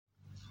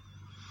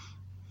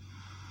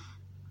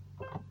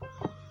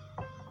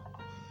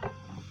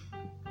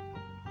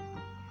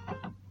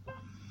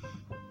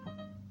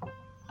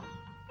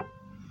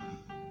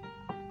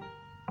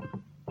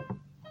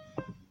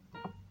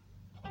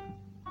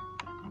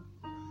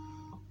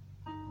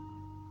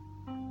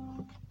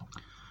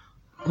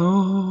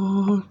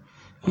Lord,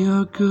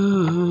 you're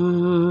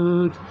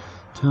good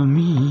to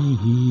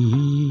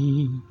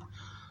me.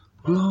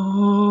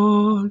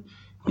 Lord,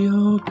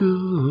 you're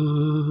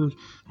good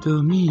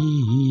to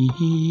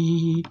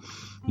me.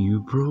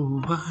 You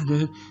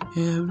provided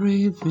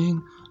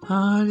everything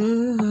I'd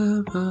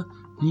ever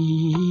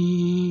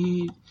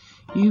need.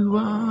 You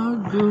are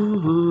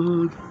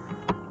good.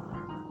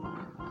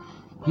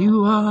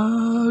 You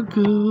are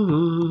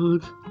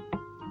good.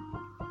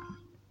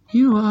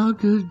 You are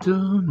good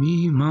to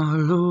me, my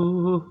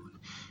Lord.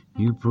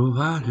 You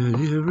provided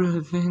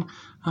everything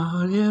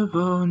I'd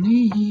ever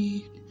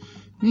need.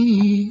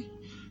 You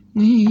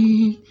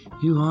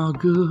are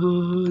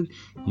good.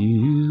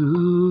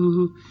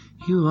 You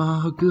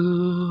are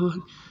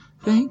good.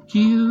 Thank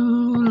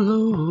you,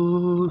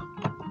 Lord.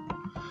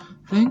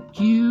 Thank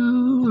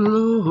you,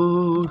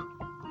 Lord.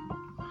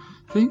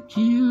 Thank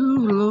you,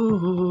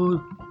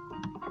 Lord.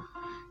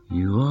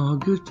 You are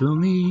good to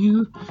me.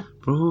 You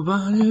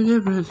provided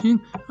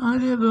everything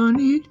I'd ever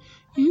need.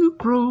 You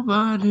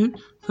provided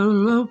the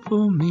love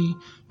for me,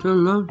 to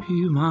love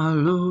you, my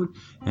Lord,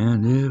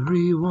 and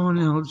everyone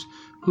else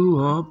who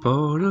are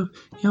part of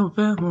your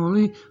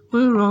family.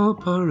 We're all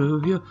part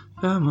of your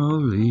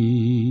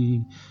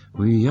family.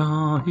 We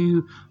are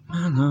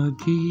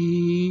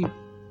humanity.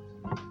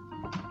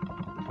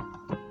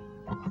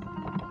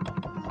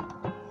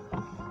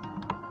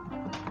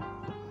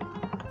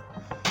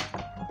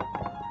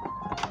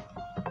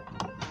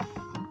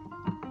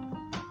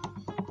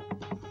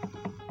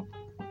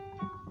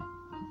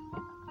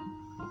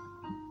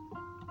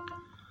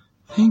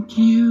 Thank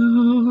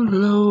you,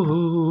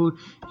 Lord,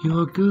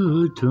 you're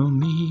good to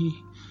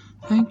me.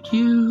 Thank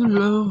you,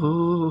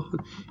 Lord,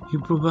 you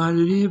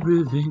provided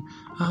everything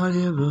I'd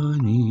ever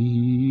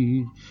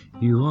need.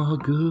 You are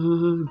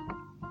good.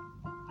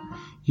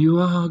 You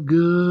are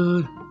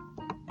good.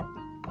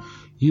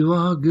 You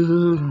are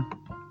good.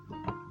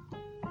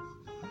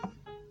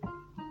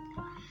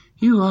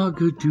 You are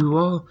good to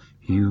all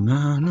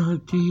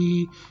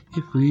humanity.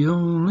 If we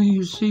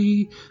only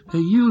see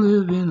that you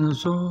live in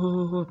us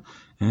all,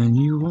 and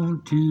you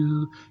want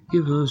to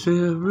give us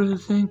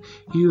everything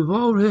you've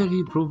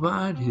already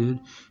provided,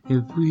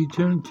 if we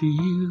turn to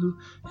you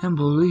and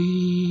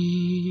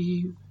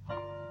believe.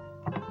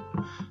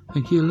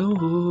 Thank you,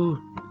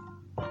 Lord.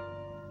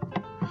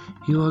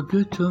 You are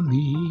good to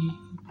me.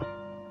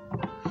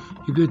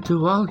 You're good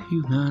to all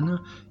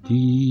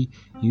humanity.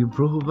 You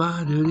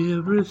provided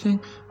everything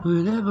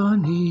we'd ever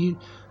need.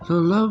 The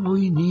love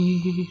we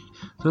need,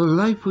 the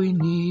life we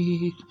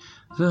need,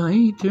 the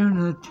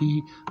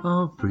eternity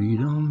of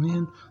freedom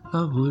in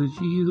love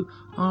with you,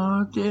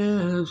 our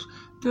destiny.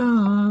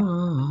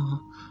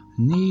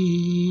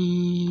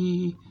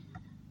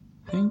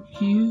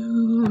 Thank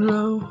you,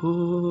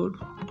 Lord.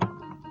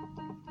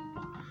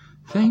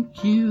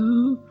 Thank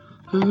you,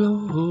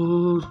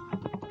 Lord.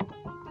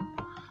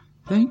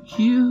 Thank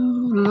you,